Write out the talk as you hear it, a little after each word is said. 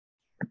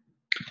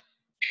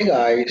Hey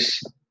guys,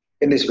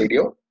 in this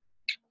video,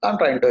 I'm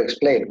trying to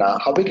explain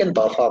how we can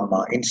perform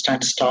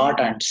instant start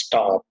and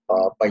stop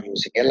by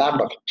using a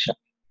Lambda function,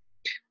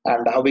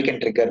 and how we can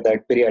trigger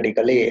that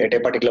periodically at a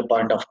particular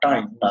point of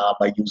time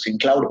by using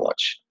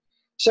Cloudwatch.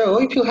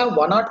 So if you have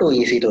one or two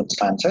EC2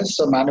 instances,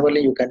 so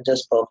manually you can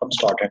just perform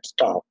start and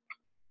stop.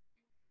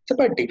 So,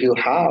 but if you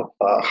have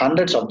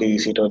hundreds of the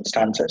EC2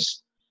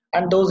 instances,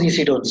 and those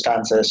EC2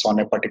 instances on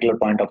a particular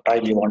point of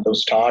time you want to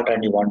start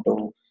and you want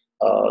to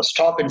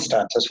stop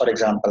instances. For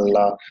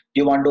example,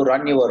 you want to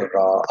run your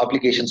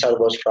application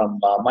servers from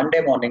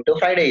Monday morning to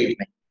Friday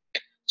evening.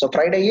 So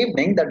Friday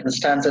evening, that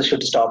instances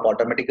should stop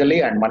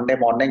automatically, and Monday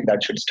morning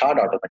that should start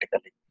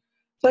automatically.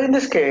 So in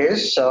this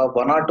case,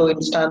 one or two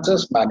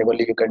instances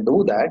manually you can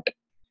do that.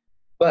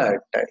 But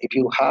if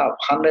you have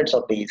hundreds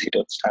of the EC2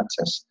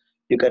 instances,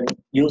 you can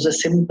use a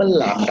simple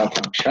Lambda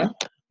function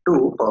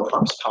to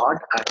perform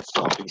start and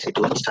stop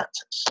EC2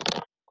 instances.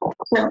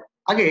 So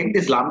again,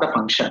 this Lambda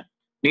function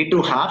need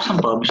to have some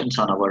permissions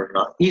on our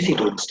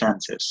EC2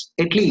 instances,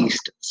 at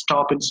least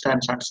stop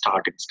instance and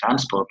start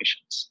instance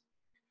permissions.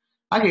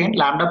 Again,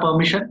 Lambda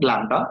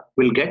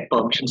will get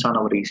permissions on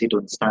our EC2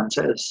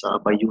 instances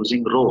by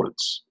using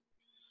roles.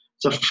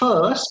 So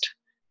first,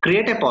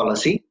 create a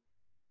policy,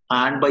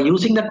 and by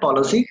using that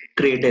policy,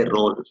 create a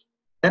role.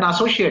 Then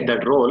associate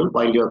that role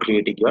while you're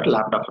creating your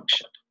Lambda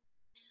function.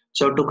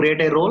 So to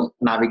create a role,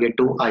 navigate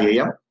to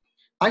IAM.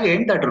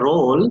 Again, that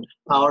role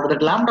or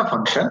that Lambda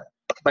function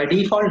by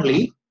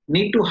defaultly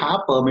need to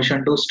have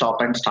permission to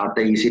stop and start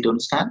the EC2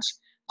 instance,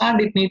 and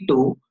it need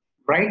to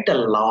write the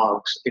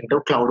logs into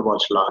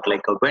CloudWatch log,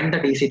 like when the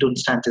EC2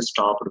 instance is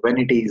stopped, when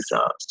it is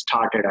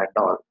started and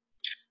all.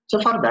 So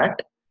for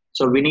that,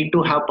 so we need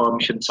to have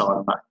permissions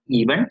on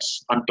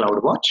events on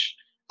CloudWatch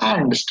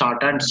and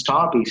start and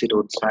stop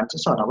EC2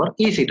 instances on our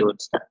EC2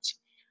 instance.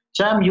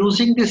 So I'm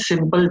using this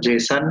simple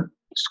JSON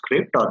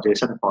script or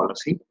JSON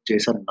policy,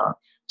 JSON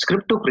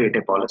script to create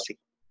a policy.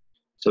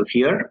 So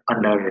here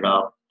under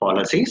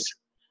policies,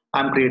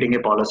 I'm creating a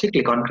policy.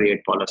 Click on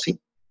create policy.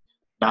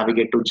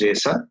 Navigate to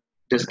JSON.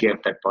 Just give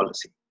that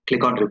policy.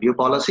 Click on review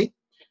policy,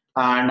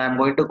 and I'm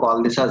going to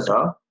call this as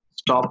a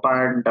stop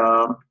and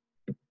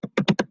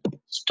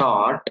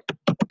start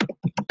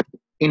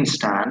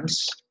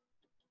instance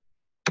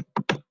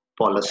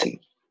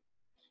policy.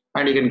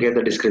 And you can give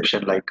the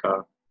description like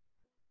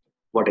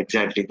what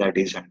exactly that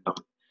is and all.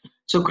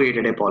 So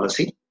created a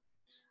policy.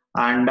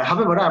 And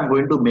however, I'm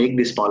going to make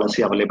this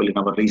policy available in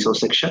our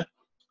resource section.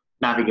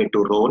 Navigate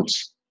to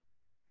roles,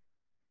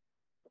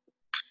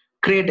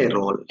 create a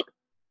role.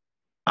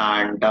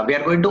 And we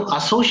are going to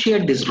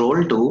associate this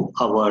role to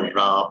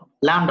our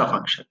Lambda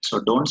function. So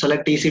don't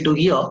select EC2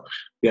 here.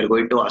 We are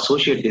going to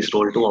associate this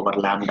role to our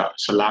Lambda.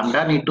 So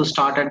Lambda need to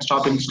start and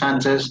stop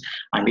instances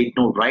and need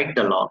to write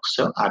the logs.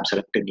 So I'm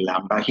selecting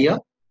Lambda here.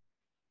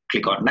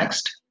 Click on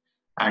next.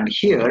 And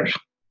here,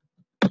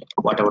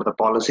 whatever the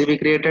policy we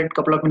created a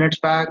couple of minutes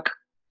back,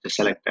 just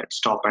select that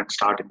stop and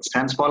start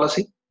instance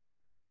policy.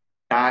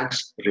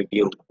 Tags,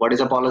 review. What is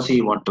the policy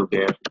you want to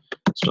give?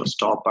 So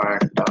stop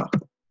and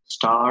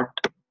start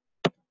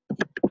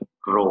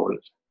role.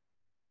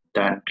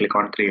 Then click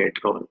on create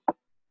role.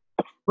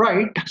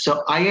 Right,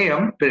 so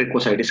IAM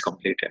prerequisite is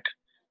completed.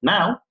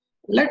 Now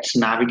let's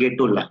navigate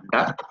to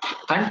Lambda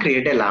and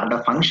create a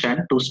Lambda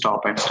function to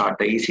stop and start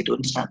the EC2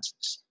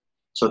 instances.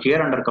 So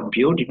here under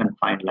compute, you can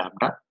find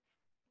Lambda.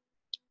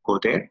 Go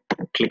there,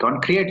 click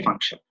on create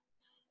function.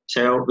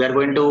 So we are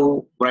going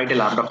to write a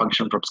Lambda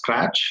function from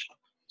scratch.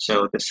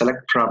 So select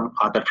from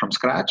other from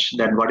scratch.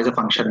 Then what is the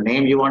function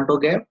name you want to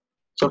give?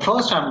 So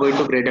first I'm going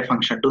to create a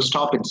function to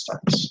stop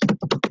instance.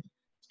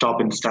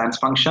 Stop instance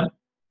function.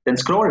 Then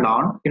scroll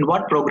down in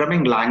what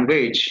programming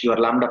language your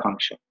Lambda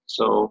function.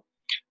 So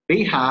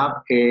we have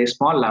a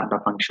small Lambda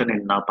function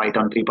in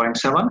Python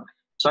 3.7.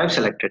 So I've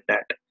selected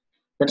that.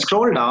 Then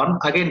scroll down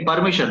again,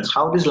 permissions,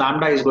 how this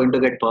Lambda is going to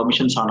get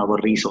permissions on our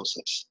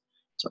resources.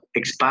 So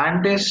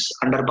expand this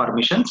under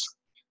permissions,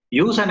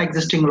 use an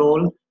existing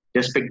role,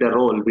 just pick the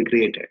role we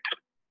created.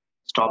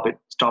 Stop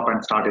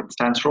and start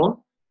instance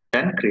role,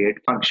 then create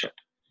function.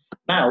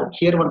 Now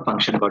here one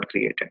function got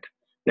created.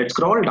 Let's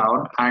scroll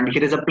down, and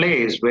here is a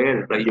place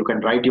where you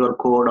can write your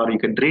code or you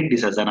can treat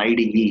this as an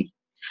IDE.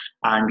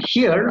 And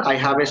here I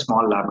have a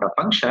small Lambda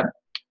function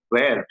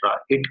where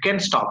it can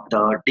stop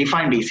the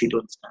defined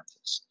EC2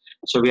 instances.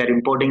 So we are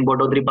importing both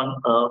of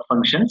the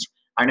functions,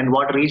 and in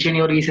what region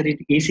your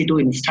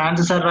EC2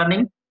 instances are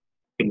running,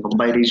 in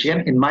Mumbai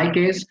region in my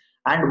case,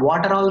 and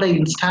what are all the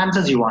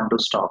instances you want to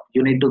stop.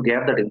 You need to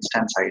give that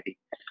instance ID.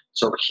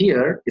 So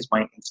here is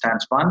my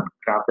instance one,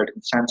 grab that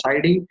instance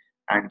ID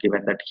and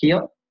given that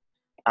here,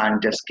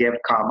 and just give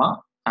comma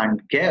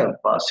and give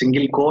a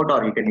single quote,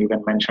 or you can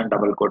even mention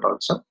double quote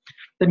also.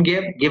 Then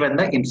given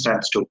the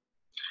instance two.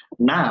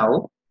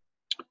 Now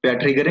we are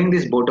triggering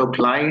this Boto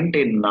client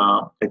in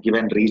the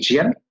given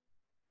region,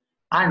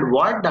 and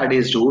what that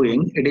is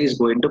doing, it is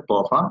going to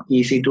perform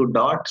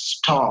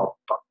EC2.stop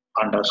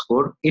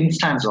 _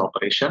 instance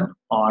operation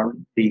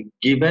on the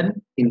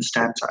given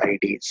instance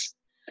IDs.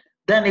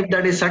 Then if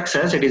that is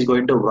success, it is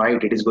going to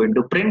write, it is going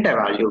to print a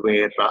value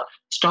where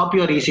stop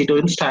your EC2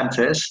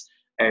 instances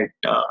and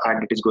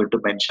it is going to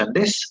mention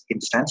this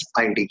instance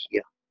ID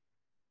here.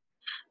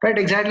 Right,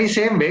 exactly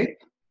same way.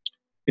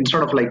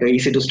 Instead of like a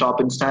EC2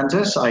 stop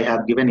instances, I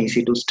have given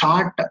EC2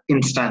 start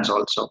instance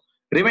also.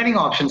 Remaining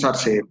options are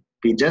same.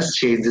 We just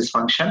change this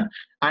function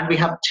and we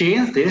have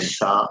changed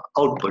this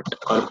output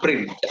or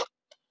print.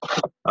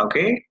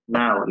 Okay,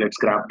 now let's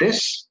grab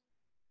this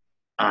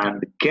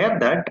and get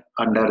that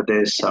under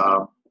this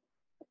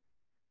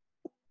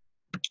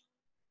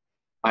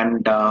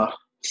and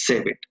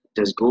save it.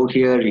 Just go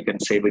here, you can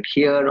save it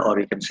here or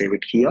you can save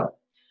it here.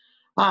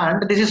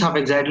 And this is how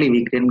exactly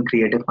we can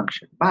create a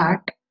function.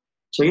 But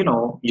so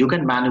you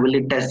can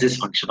manually test this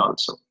function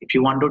also. If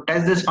you want to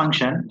test this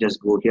function,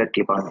 just go here,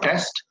 click on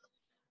test,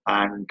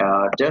 and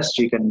just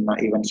you can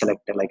even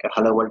select like a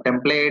hello world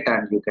template,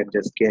 and you can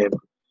just give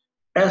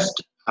test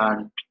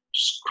and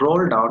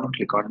scroll down,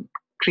 click on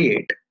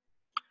create.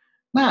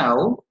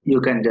 Now you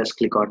can just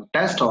click on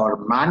test,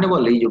 or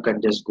manually you can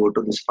just go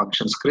to this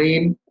function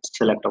screen,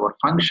 select our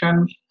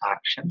function,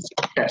 actions,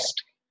 test.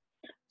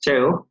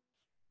 So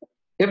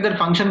if the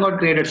function got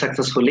created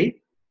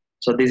successfully,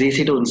 so these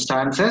EC2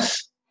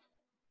 instances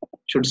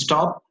should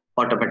stop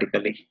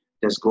automatically.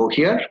 Just go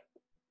here,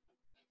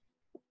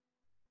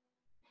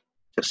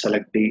 just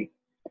select the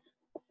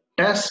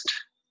test,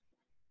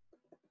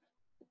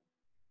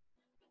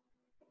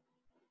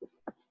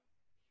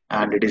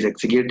 and it is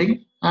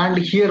executing. And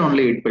here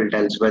only it will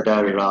tell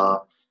whether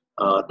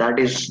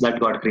that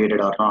got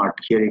created or not.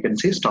 Here you can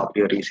see stop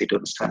your EC2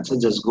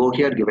 instances. Just go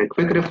here, give a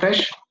quick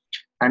refresh,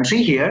 and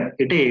see here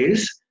it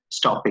is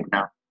stopping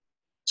now.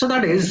 So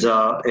that is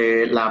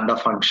a Lambda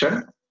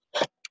function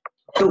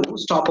to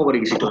stop our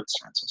EC2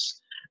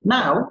 instances.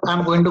 Now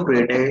I'm going to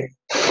create a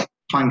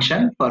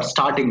function for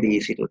starting the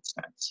EC2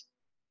 instance.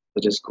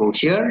 So just go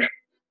here,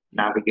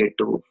 navigate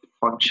to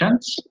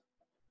functions,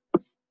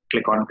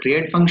 click on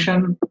create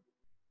function,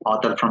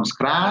 author from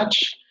scratch,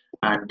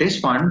 and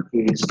this one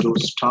is to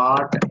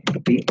start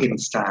the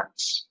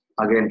instance.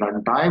 Again,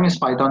 runtime is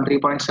Python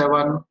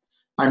 3.7,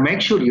 and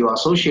make sure you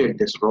associate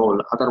this role,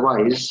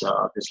 otherwise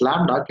this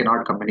Lambda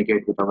cannot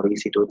communicate with our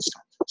EC2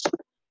 instances.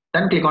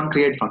 Then click on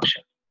create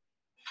function.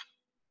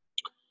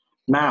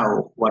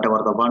 Now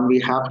whatever the one we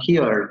have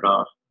here,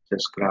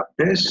 just grab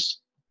this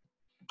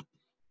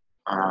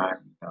and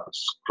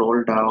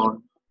scroll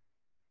down,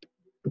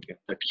 get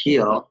that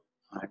here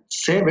and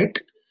save it.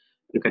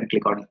 You can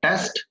click on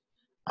test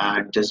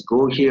and just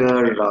go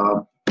here.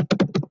 I'm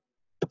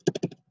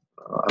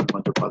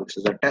going to call this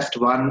as a test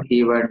one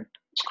event,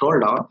 scroll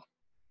down.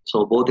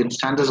 So both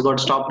instances got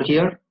stopped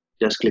here.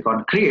 Just click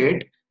on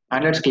create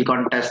and let's click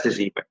on test this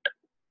event.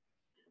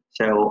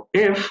 So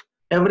if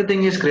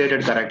everything is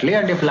created correctly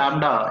and if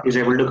Lambda is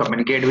able to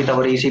communicate with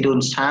our EC2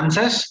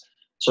 instances,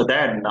 so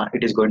then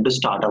it is going to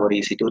start our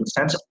EC2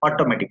 instance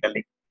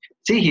automatically.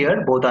 See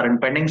here, both are in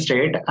pending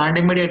state and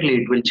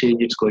immediately it will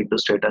change its going to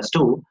status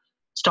to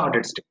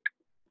started state.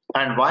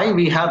 And why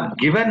we have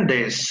given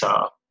this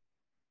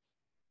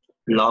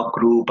log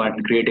group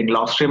and creating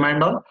log stream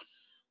and all.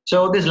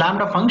 So this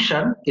Lambda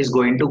function is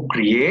going to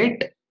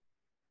create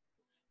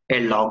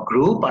a log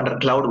group under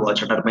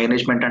Cloudwatch, under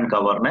management and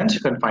governance. You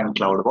can find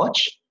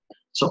Cloudwatch.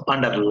 So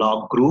under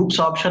log groups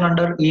option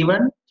under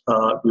event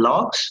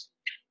logs,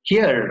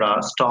 here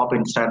stop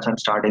instance and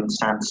start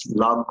instance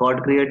log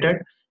got created.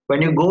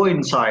 When you go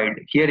inside,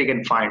 here you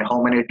can find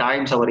how many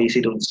times our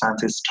EC2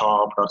 instance is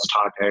stopped or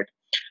started,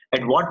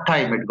 at what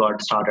time it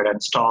got started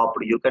and stopped.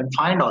 You can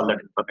find all that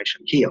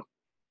information here.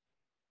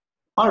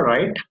 All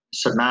right,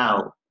 so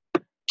now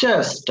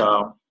just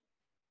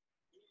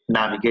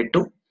navigate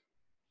to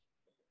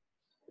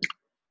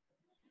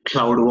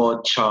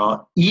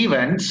Cloudwatch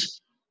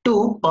events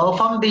to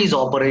perform these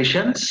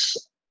operations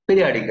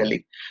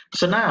periodically.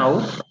 So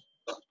now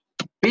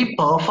we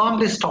perform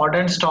the start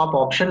and stop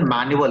option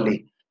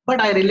manually,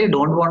 but I really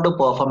don't want to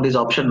perform this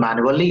option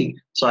manually.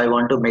 So I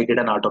want to make it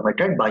an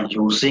automated by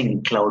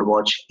using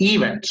Cloudwatch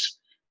events.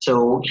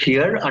 So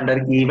here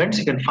under events,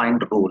 you can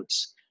find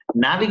rules.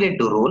 Navigate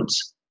to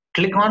rules,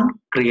 click on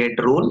create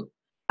rule,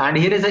 and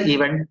here is the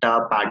event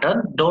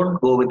pattern. Don't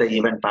go with the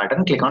event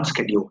pattern, click on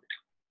schedule.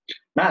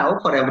 Now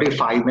for every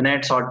 5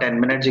 minutes or 10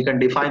 minutes, you can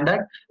define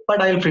that,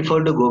 but I'll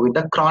prefer to go with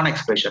the cron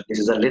expression. This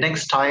is a Linux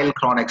style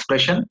cron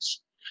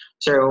expressions.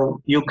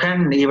 So you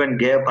can even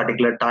give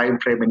particular time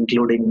frame,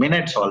 including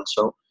minutes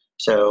also.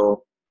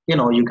 So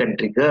you can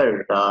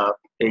trigger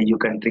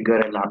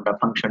a Lambda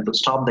function to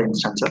stop the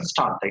instance and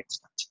start the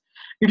instance.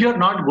 If you're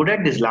not good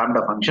at this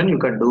Lambda function, you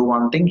can do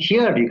one thing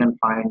here. You can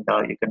find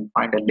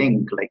a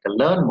link like a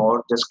learn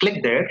more. Just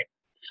click there,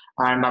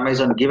 and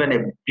Amazon given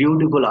a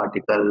beautiful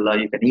article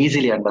you can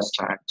easily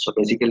understand. So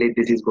basically,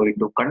 this is going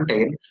to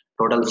contain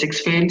total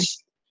 6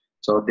 fields.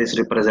 So this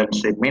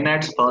represents the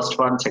minutes, first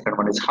one, second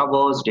one is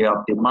hours, day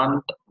of the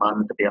month,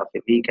 day of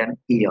the week, and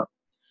year.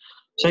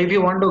 So if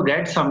you want to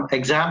get some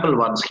example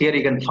ones, here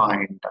you can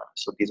find.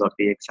 So these are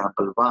the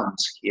example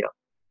ones here.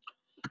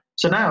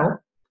 So now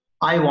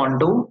I want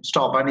to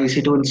stop an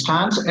EC2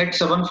 instance at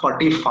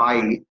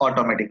 7:45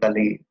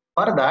 automatically.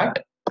 For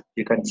that,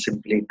 you can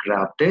simply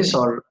grab this,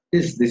 or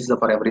this is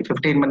for every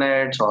 15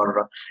 minutes,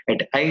 or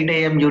at 8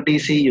 a.m.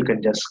 UTC, you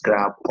can just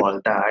grab all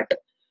that.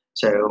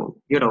 So,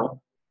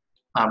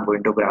 I'm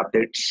going to grab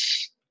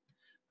this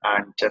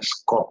and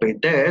just copy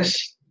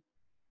this.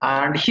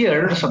 And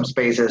here some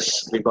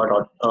spaces we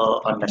got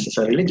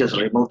unnecessarily. Just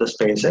remove the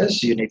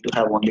spaces. You need to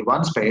have only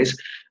one space.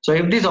 So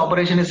if this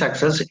operation is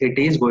success, it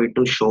is going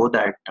to show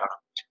that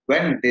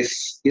when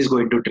this is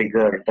going to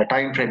trigger, the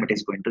time frame it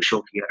is going to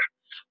show here.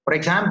 For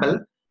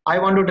example, I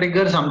want to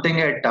trigger something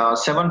at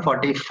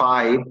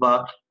 7:45,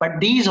 but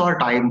these are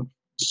time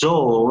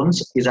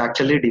zones is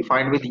actually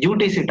defined with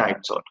UTC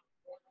time zone.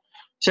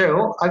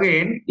 So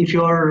again, if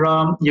you're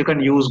you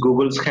can use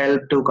Google's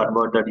help to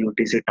convert that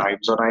UTC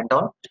time zone and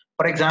all.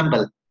 For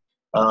example,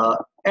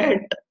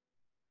 at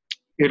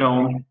you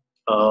know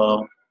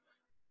uh,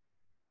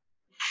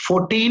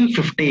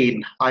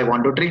 14:15, I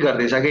want to trigger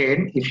this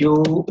again. If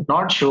you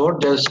not sure,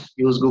 just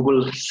use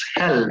Google's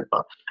help.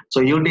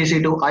 So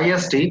UTC to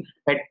IST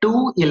at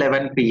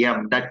 2:11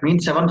 p.m. That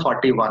means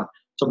 7:41.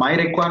 So my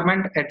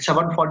requirement at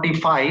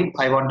 7:45,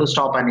 I want to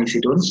stop an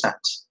EC2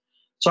 instance.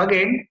 So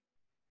again,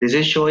 this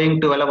is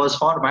showing 12 hours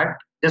format.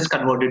 Just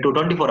convert it to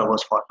 24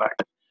 hours format.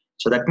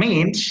 So that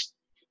means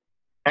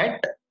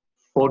at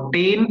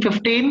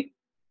 14:15,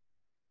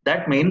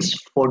 that means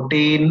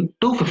 14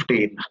 to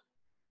 15.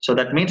 So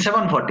that means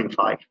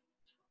 7:45.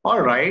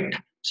 All right.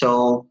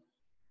 So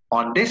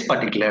on this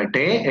particular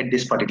day, at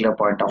this particular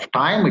point of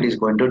time, it is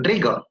going to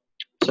trigger.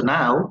 So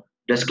now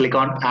just click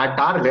on add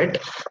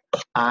target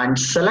and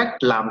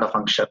select Lambda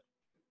function.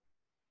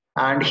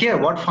 And here,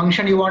 what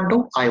function you want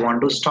to? I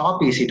want to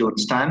stop EC2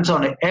 instance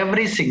on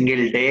every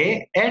single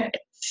day at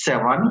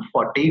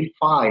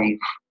 7:45.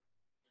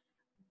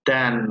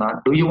 Then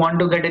do you want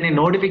to get any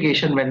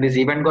notification when this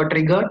event got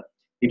triggered?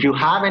 If you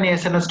have any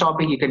SNS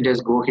topic, you can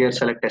just go here,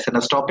 select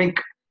SNS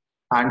topic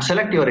and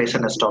select your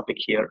SNS topic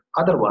here.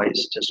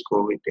 Otherwise, just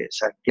go with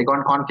this and click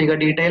on configure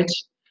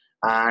details.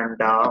 And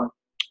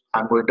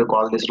I'm going to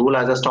call this rule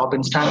as a stop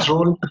instance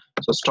rule.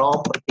 So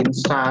stop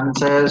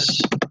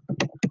instances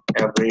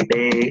every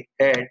day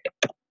at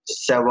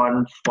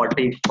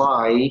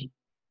 7:45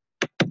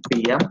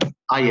 p.m.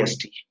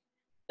 IST.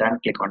 Then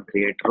click on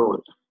create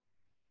rule.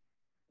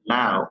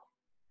 Now,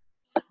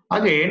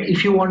 again,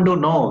 if you want to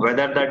know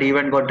whether that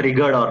event got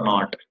triggered or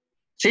not,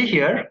 see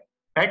here,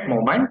 at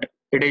moment,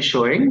 it is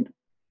showing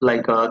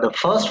like the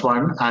first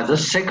one as a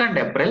 2nd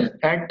April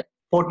at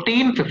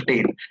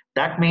 14:15.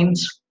 That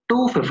means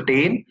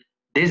 2:15,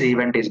 this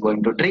event is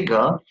going to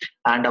trigger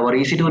and our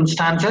EC2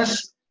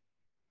 instances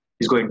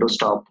is going to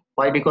stop.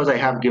 Why? Because I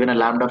have given a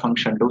Lambda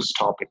function to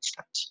stop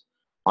instance.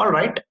 All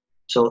right.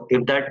 So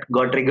if that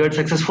got triggered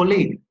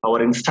successfully,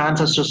 our instance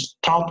has to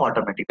stop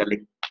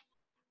automatically.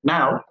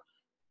 Now,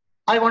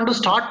 I want to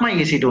start my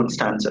EC2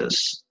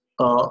 instances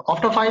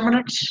after 5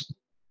 minutes.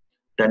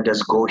 Then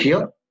just go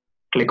here,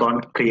 click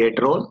on create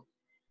role,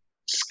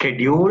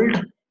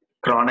 scheduled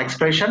cron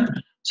expression.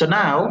 So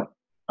now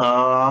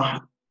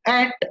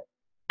at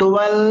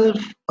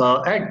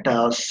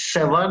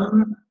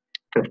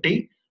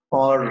 7:50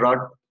 or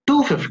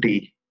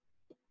 2:50,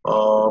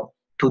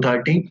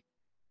 2:30.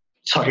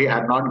 Sorry,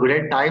 I'm not good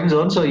at time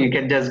zone, so you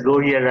can just go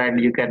here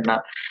and you can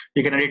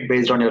edit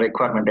based on your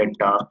requirement. At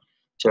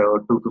so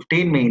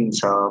 2:15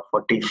 means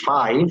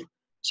 45.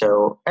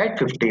 So at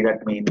 50,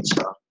 that means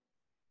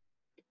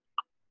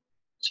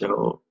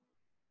so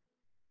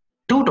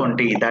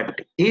 2:20.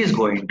 That is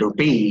going to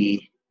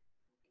be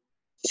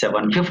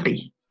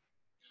 7:50.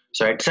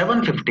 So at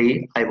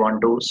 7:50, I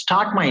want to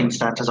start my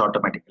instances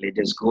automatically.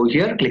 Just go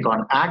here, click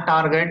on add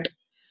target,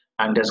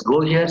 and just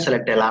go here,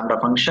 select a Lambda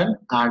function,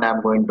 and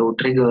I'm going to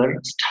trigger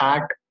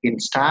start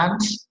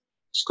instance.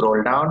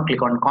 Scroll down,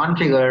 click on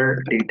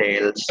configure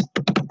details,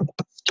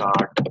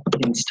 start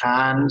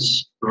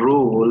instance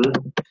rule,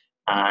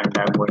 and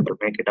I'm going to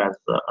make it as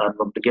I'm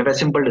going to give a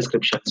simple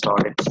description.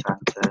 Start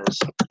instances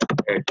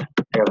at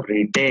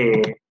every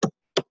day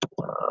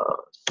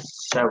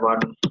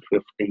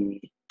 7:50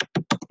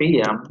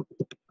 p.m.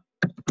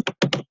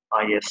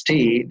 IST.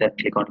 Then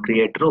click on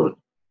create rule.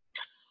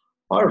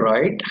 All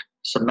right.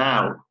 So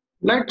now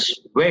let's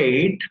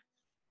wait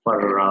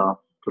for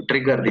to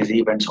trigger these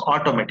events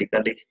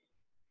automatically.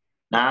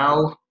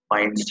 Now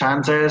my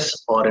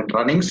instances are in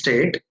running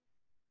state.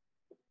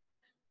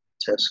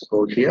 Just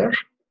go here.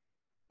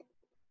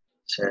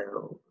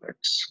 So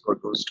let's go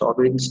to stop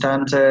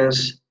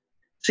instances.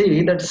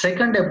 See that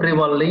 2nd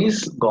April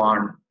is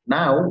gone.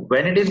 Now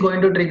when it is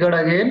going to trigger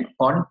again,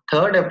 on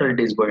 3rd April it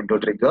is going to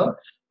trigger.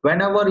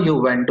 Whenever you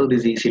went to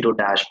this EC2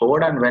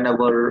 dashboard and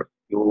whenever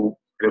you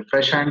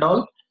refresh and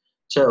all,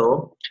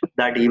 so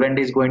that event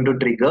is going to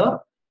trigger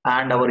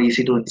and our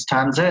EC2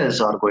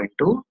 instances are going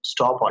to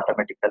stop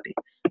automatically.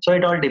 So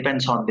it all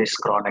depends on this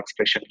cron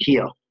expression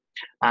here.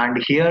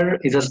 And here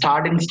is a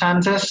start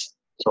instances.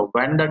 So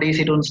when the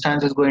EC2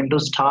 instance is going to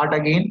start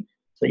again,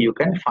 so you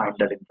can find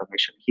that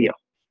information here.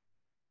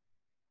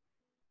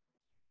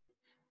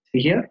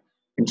 See here,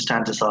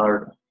 instances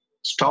are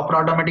stopped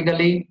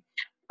automatically.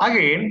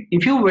 Again,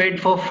 if you wait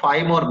for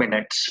 5 more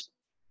minutes,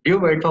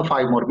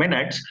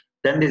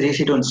 then this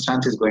EC2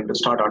 instance is going to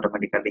start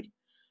automatically.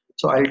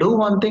 So I'll do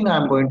one thing.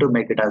 I'm going to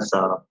make it as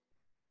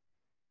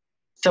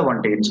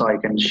 17, so I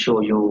can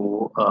show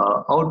you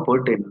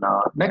output in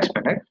next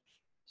minute.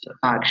 So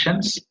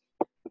actions,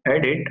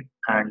 edit,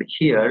 and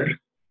here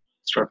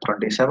instead of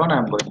 27,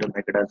 I'm going to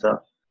make it as a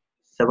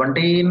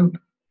 17.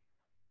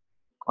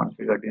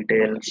 Configure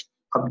details,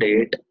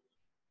 update.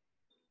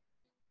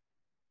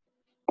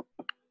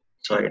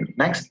 So in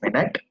next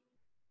minute,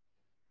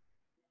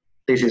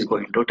 this is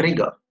going to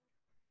trigger.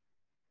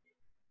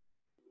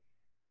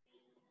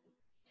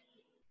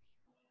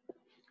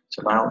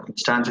 So now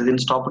instance is in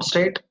stopped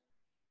state.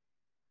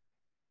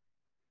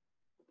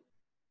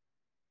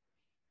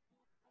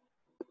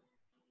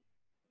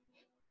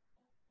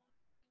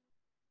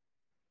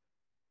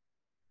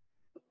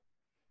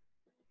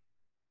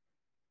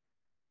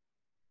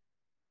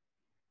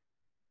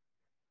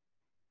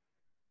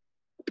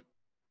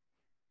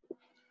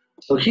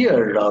 So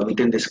here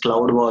within this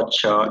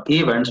CloudWatch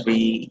events,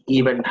 we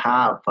even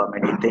have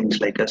many things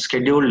like a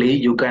schedulely.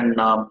 You can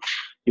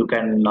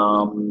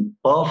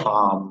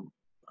perform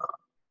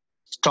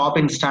stop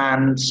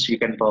instance. You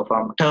can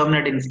perform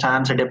terminate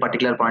instance at a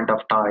particular point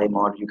of time,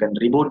 or you can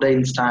reboot the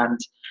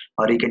instance,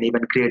 or you can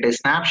even create a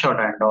snapshot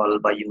and all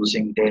by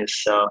using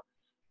this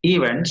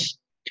events.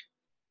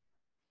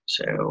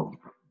 So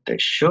they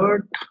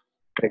should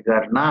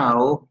trigger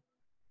now.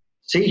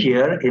 See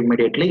here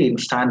immediately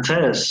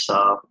instances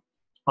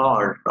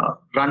are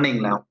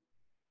running now.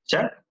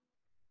 Check.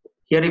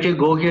 Here if you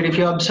go here, if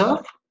you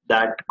observe,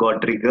 that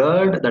got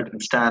triggered, that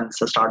instance,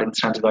 start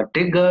instance got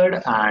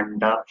triggered.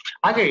 And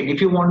again,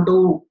 if you want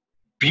to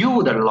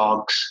view the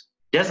logs,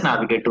 just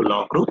navigate to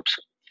log groups.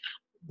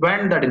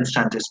 When that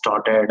instance is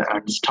started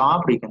and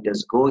stopped, you can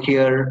just go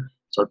here.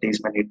 So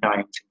these many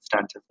times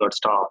instances got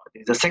stopped.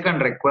 This is a second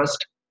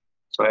request.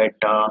 So at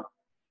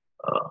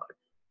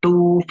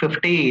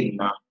 2:15,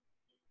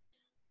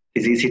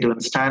 these EC2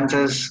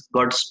 instances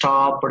got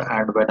stopped,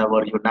 and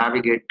whenever you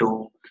navigate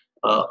to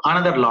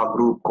another log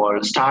group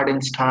called start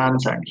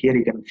instance, and here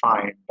you can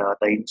find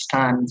the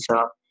instance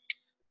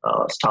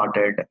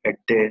started at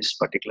this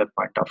particular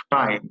point of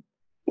time.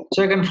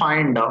 So you can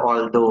find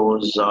all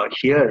those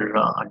here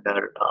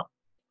under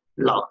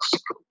logs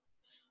group.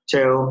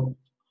 So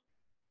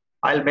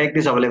I'll make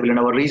this available in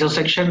our resource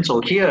section.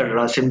 So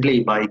here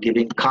simply by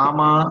giving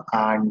comma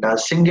and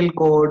single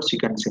quotes, you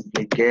can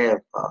simply give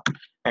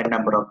a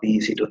number of the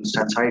EC2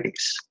 instance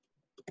IDs.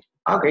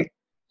 Okay,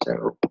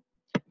 so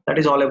that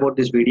is all about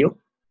this video.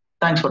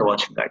 Thanks for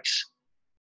watching, guys.